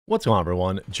What's going on,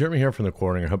 everyone? Jeremy here from the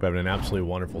Corner. I hope you're having an absolutely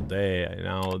wonderful day.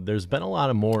 Now, there's been a lot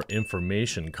of more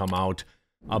information come out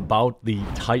about the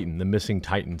Titan, the missing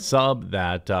Titan sub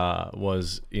that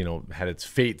was, had its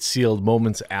fate sealed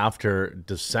moments after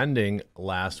descending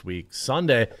last week,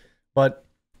 Sunday. But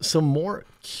some more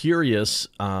curious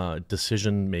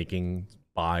decision making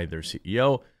by their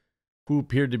CEO, who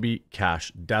appeared to be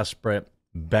cash desperate,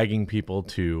 begging people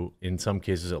to, in some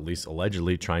cases at least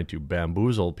allegedly, trying to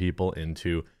bamboozle people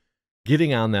into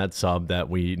getting on that sub that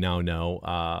we now know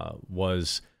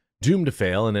was doomed to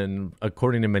fail. And then,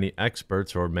 according to many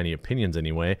experts, or many opinions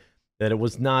anyway, that it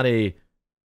was not a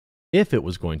if it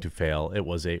was going to fail, it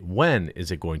was a when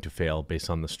is it going to fail, based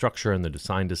on the structure and the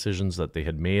design decisions that they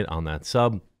had made on that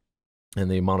sub and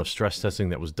the amount of stress testing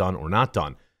that was done or not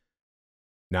done.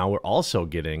 Now we're also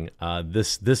getting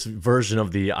this version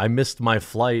of the I missed my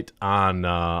flight on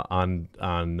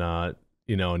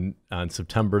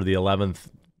September the 11th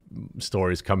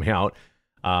stories coming out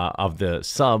of the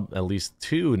sub, at least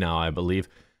two now, I believe.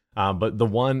 But the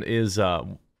one is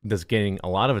that's gaining a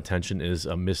lot of attention is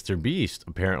Mr. Beast.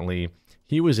 Apparently,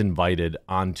 he was invited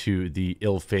onto the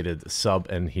ill-fated sub,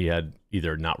 and he had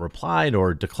either not replied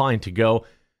or declined to go.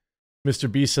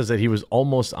 Mr. Beast says that he was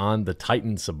almost on the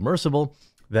Titan submersible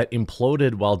that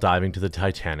imploded while diving to the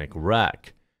Titanic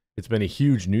wreck. It's been a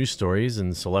huge news stories,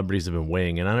 and celebrities have been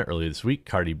weighing in on it. Earlier this week,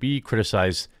 Cardi B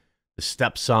criticized the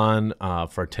stepson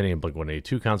for attending a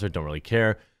Blink-182 concert. Don't really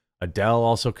care. Adele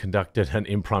also conducted an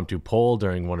impromptu poll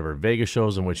during one of her Vegas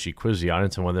shows in which she quizzed the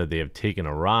audience on whether they have taken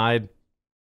a ride.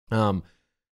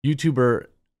 YouTuber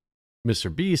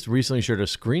Mr. Beast recently shared a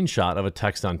screenshot of a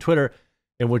text on Twitter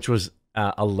in which was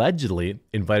allegedly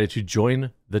invited to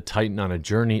join the Titan on a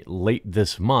journey late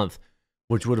this month,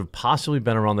 which would have possibly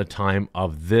been around the time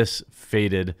of this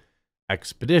fated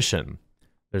expedition.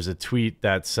 There's a tweet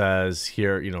that says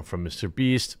here, from Mr.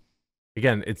 Beast.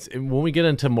 Again, when we get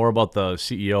into more about the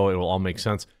CEO, it will all make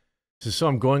sense. So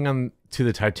I'm going on to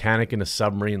the Titanic in a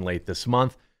submarine late this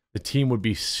month. The team would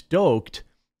be stoked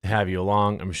to have you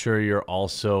along. I'm sure you're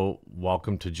also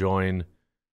welcome to join.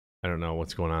 I don't know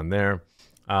what's going on there.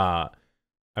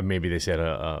 Maybe they said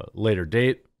a later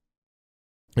date.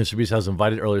 Mr. Beast has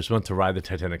invited earlier this month to ride the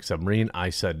Titanic submarine. I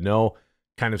said no.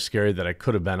 Kind of scary that I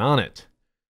could have been on it.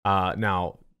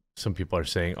 Now, some people are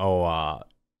saying,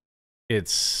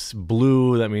 it's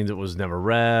blue. That means it was never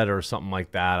red or something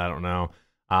like that. I don't know.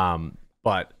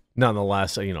 But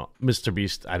nonetheless, Mr.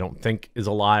 Beast, I don't think is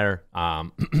a liar.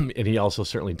 And he also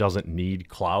certainly doesn't need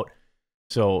clout.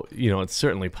 So, it's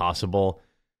certainly possible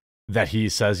that he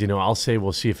says, I'll say,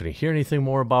 we'll see if I hear anything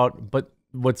more about. But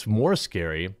what's more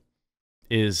scary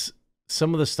is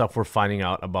some of the stuff we're finding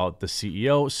out about the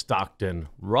CEO, Stockton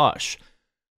Rush.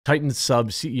 Titan sub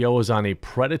CEO is on a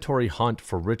predatory hunt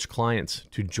for rich clients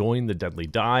to join the deadly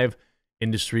dive,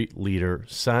 industry leader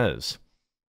says.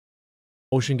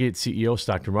 OceanGate CEO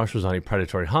Stockton Rush was on a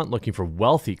predatory hunt looking for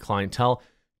wealthy clientele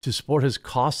to support his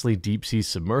costly deep-sea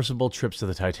submersible trips to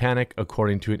the Titanic,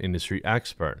 according to an industry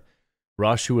expert.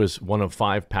 Rush, who was one of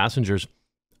 5 passengers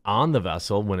on the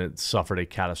vessel when it suffered a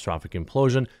catastrophic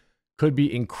implosion, could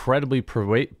be incredibly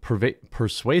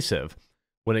persuasive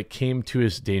when it came to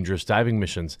his dangerous diving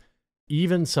missions,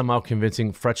 even somehow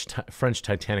convincing French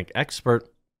Titanic expert,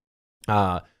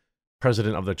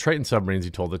 president of the Triton submarines, he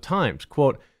told the Times,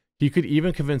 quote, he could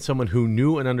even convince someone who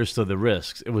knew and understood the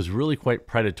risks. It was really quite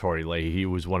predatory. Leahy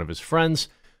was one of his friends,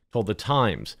 told the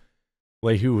Times.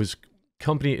 Leahy, whose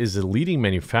company is the leading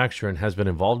manufacturer and has been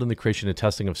involved in the creation and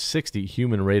testing of 60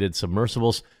 human-rated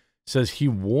submersibles, says he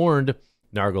warned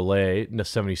Nargolay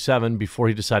 77 before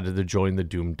he decided to join the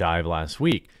doomed dive last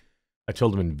week. I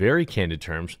told him in very candid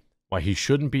terms why he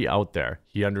shouldn't be out there.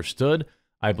 He understood.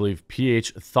 I believe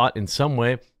PH thought in some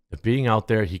way that being out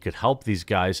there he could help these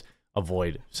guys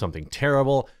avoid something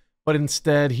terrible, but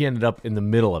instead he ended up in the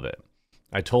middle of it.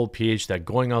 I told PH that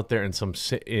going out there in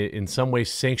some way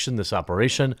sanctioned this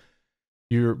operation.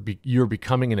 You're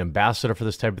becoming an ambassador for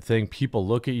this type of thing. People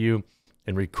look at you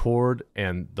and record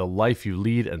and the life you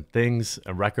lead and things,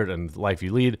 a record and life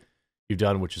you lead, you've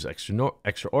done, which is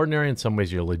extraordinary. In some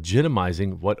ways, you're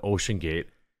legitimizing what OceanGate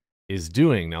is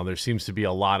doing. Now, there seems to be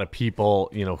a lot of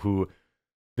people, who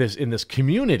in this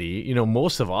community,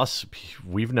 most of us,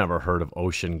 we've never heard of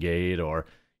OceanGate or,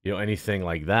 anything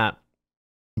like that.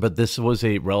 But this was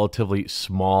a relatively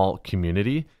small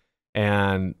community,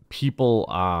 and people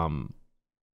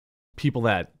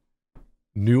that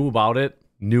knew about it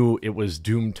knew it was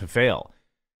doomed to fail,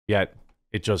 yet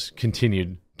it just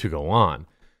continued to go on.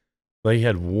 They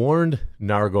had warned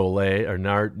Nargolay,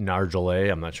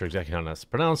 I'm not sure exactly how that's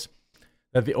pronounced,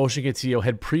 that the OceanGate CEO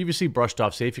had previously brushed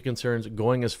off safety concerns,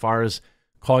 going as far as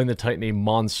calling the Titan a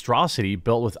monstrosity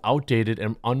built with outdated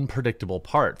and unpredictable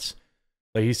parts.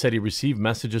 Leahy said he received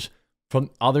messages from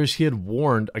others he had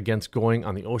warned against going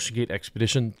on the OceanGate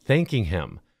expedition, thanking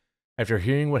him. After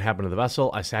hearing what happened to the vessel,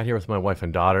 I sat here with my wife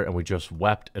and daughter, and we just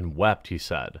wept and wept, he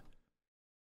said.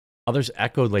 Others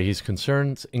echoed Leahy's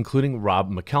concerns, including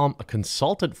Rob McCallum, a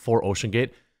consultant for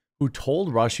OceanGate, who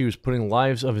told Rush he was putting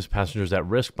lives of his passengers at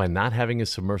risk by not having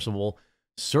his submersible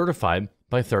certified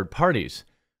by third parties.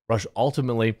 Rush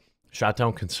ultimately shot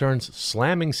down concerns,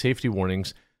 slamming safety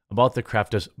warnings about the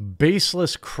craft as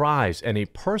baseless cries and a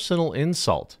personal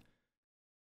insult.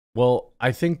 Well,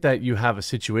 I think that you have a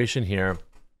situation here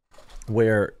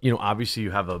where, obviously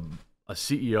you have a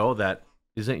CEO that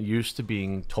isn't used to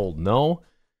being told no,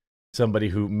 somebody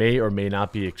who may or may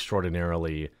not be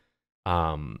extraordinarily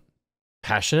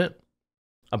passionate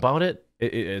about it.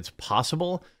 It's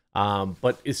possible,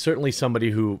 but it's certainly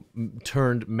somebody who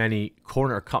cut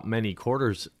many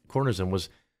corners and was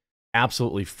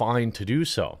absolutely fine to do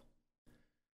so.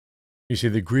 You see,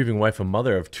 the grieving wife and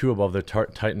mother of two above the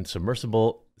Titan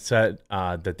submersible said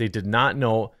that they did not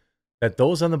know, that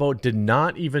those on the boat did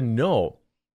not even know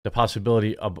the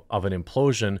possibility of an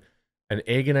implosion, an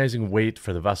agonizing wait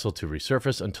for the vessel to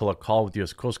resurface until a call with the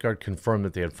U.S. Coast Guard confirmed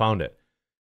that they had found it.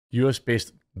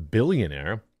 U.S.-based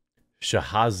billionaire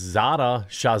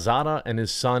Shahzada and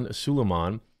his son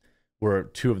Suleiman were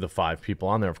two of the five people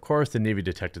on there. Of course, the Navy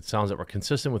detected sounds that were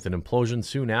consistent with an implosion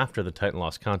soon after the Titan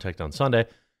lost contact on Sunday,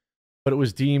 but it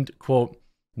was deemed, quote,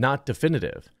 not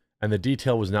definitive, and the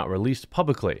detail was not released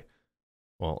publicly.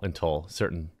 Well, until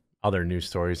certain other news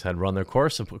stories had run their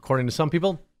course, according to some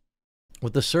people,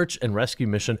 with the search and rescue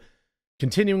mission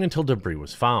continuing until debris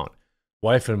was found.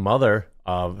 Wife and mother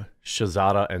of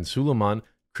Shahzada and Suleiman,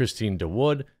 Christine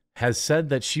DeWood, has said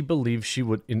that she believed she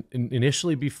would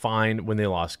initially be fine when they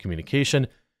lost communication,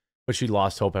 but she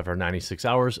lost hope after 96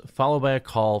 hours, followed by a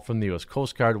call from the U.S.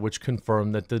 Coast Guard, which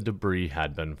confirmed that the debris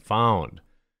had been found.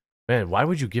 Man, why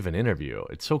would you give an interview?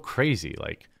 It's so crazy.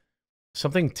 Like,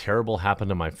 something terrible happened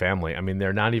to my family. I mean,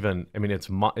 they're not even,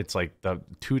 it's like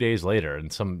 2 days later,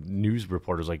 and some news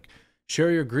reporter's like,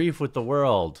 share your grief with the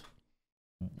world.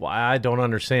 I don't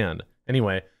understand.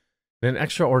 Anyway, in an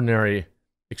extraordinary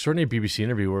BBC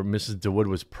interview where Mrs. DeWood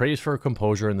was praised for her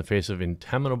composure in the face of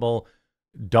interminable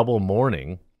double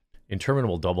mourning,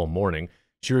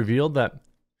 she revealed that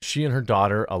she and her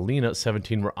daughter, Alina,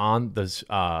 17, were on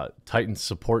the Titan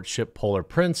support ship Polar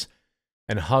Prince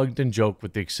and hugged and joked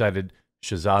with the excited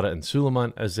Shahzada and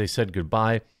Suleiman as they said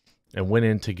goodbye and went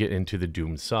in to get into the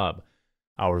doomed sub.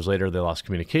 Hours later, they lost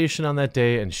communication on that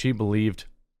day, and she believed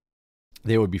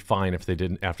they would be fine after they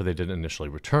didn't initially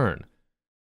return.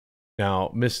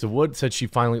 Now, Ms. DeWood said she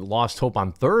finally lost hope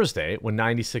on Thursday when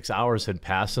 96 hours had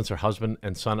passed since her husband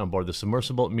and son on board the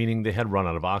submersible, meaning they had run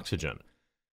out of oxygen.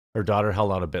 Her daughter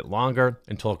held out a bit longer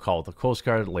until a call with the Coast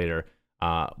Guard later.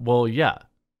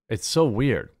 It's so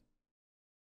weird.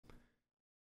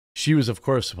 She was, of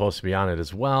course, supposed to be on it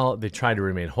as well. They tried to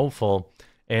remain hopeful.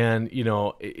 And,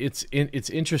 it's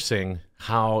interesting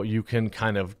how you can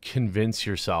kind of convince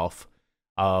yourself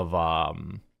of,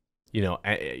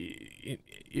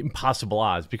 impossible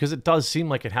odds, because it does seem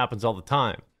like it happens all the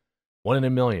time. 1 in a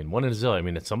million, 1 in a zillion. I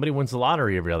mean, if somebody wins the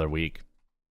lottery every other week,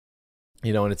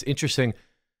 and it's interesting,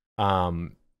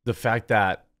 the fact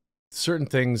that certain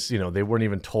things, they weren't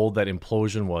even told that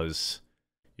implosion was,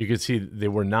 you could see they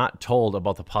were not told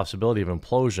about the possibility of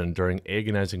implosion during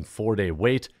agonizing 4-day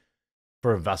wait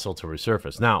for a vessel to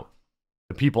resurface. Now,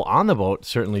 the people on the boat,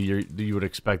 certainly you would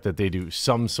expect that they do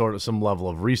some level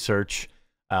of research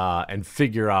and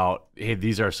figure out, hey,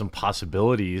 these are some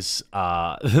possibilities,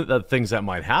 the things that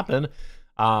might happen.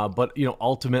 But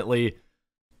ultimately,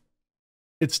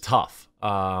 it's tough.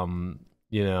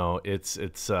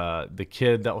 It's the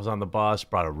kid that was on the bus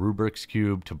brought a Rubik's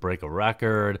Cube to break a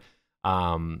record.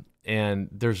 And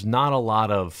there's not a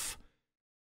lot of,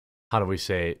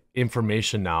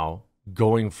 information now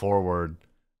going forward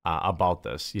about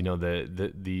this.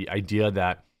 The idea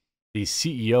that the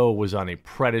CEO was on a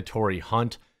predatory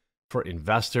hunt for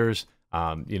investors.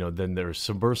 Then there's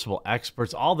submersible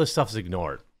experts. All this stuff is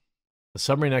ignored. The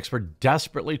submarine expert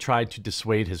desperately tried to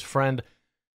dissuade his friend,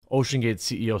 OceanGate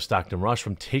CEO Stockton Rush,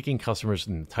 from taking customers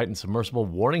in the Titan submersible,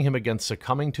 warning him against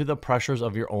succumbing to the pressures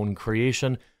of your own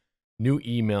creation. New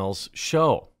emails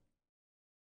show.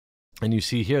 And you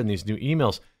see here in these new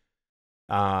emails,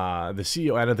 the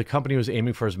CEO added the company was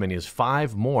aiming for as many as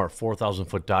 5 more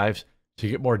 4,000-foot dives to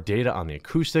get more data on the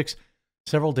acoustics.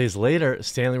 Several days later,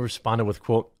 Stanley responded with,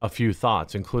 quote, a few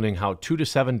thoughts, including how 2 to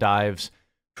 7 dives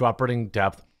to operating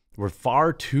depth were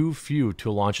far too few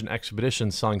to launch an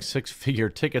expedition selling 6-figure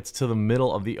tickets to the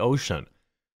middle of the ocean.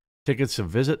 Tickets to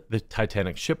visit the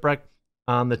Titanic shipwreck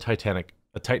on the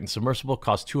Titan submersible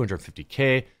cost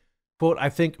 $250K. Quote, I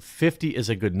think 50 is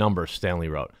a good number, Stanley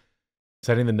wrote,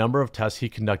 citing the number of tests he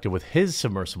conducted with his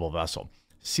submersible vessel,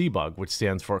 Seabug, which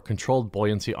stands for Controlled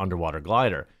Buoyancy Underwater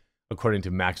Glider. According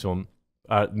to magazine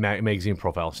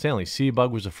profile Stanley,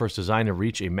 Seabug was the first design to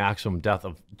reach a maximum depth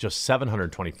of just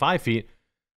 725 feet.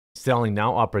 Stanley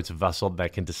now operates a vessel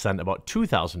that can descend about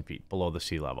 2,000 feet below the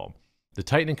sea level. The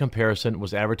Titan, in comparison,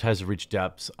 was advertised to reach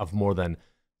depths of more than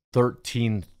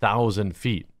 13,000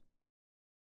 feet.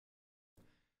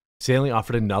 Stanley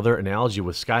offered another analogy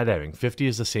with skydiving. 50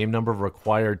 is the same number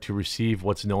required to receive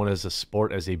what's known as a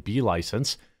sport as a B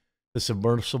license. The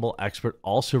submersible expert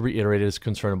also reiterated his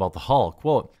concern about the hull.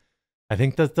 Quote, I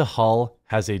think that the hull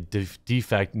has a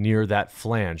defect near that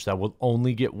flange that will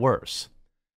only get worse.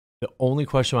 The only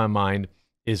question in my mind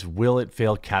is, will it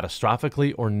fail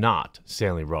catastrophically or not,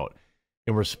 Stanley wrote.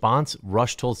 In response,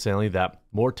 Rush told Stanley that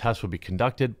more tests would be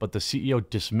conducted, but the CEO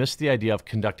dismissed the idea of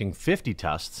conducting 50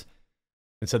 tests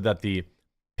and said that the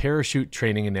parachute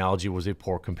training analogy was a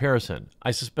poor comparison.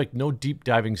 I suspect no deep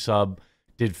diving sub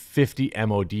did 50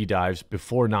 MOD dives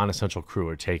before non-essential crew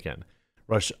were taken.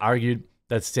 Rush argued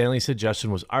that Stanley's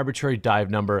suggestion was arbitrary dive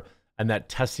number and that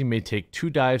testing may take 2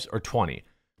 dives or 20,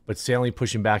 but Stanley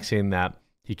pushing back, saying that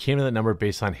he came to that number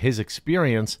based on his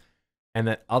experience and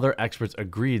that other experts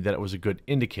agreed that it was a good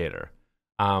indicator.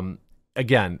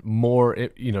 Again,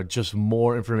 just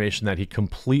more information that he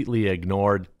completely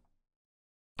ignored.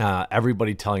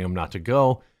 Everybody telling him not to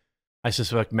go. I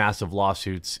suspect massive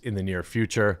lawsuits in the near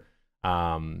future, but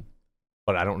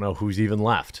I don't know who's even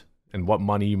left and what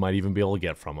money you might even be able to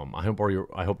get from them. I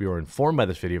hope you were informed by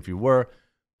this video. If you were,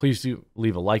 please do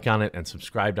leave a like on it and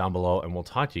subscribe down below, and we'll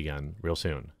talk to you again real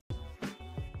soon.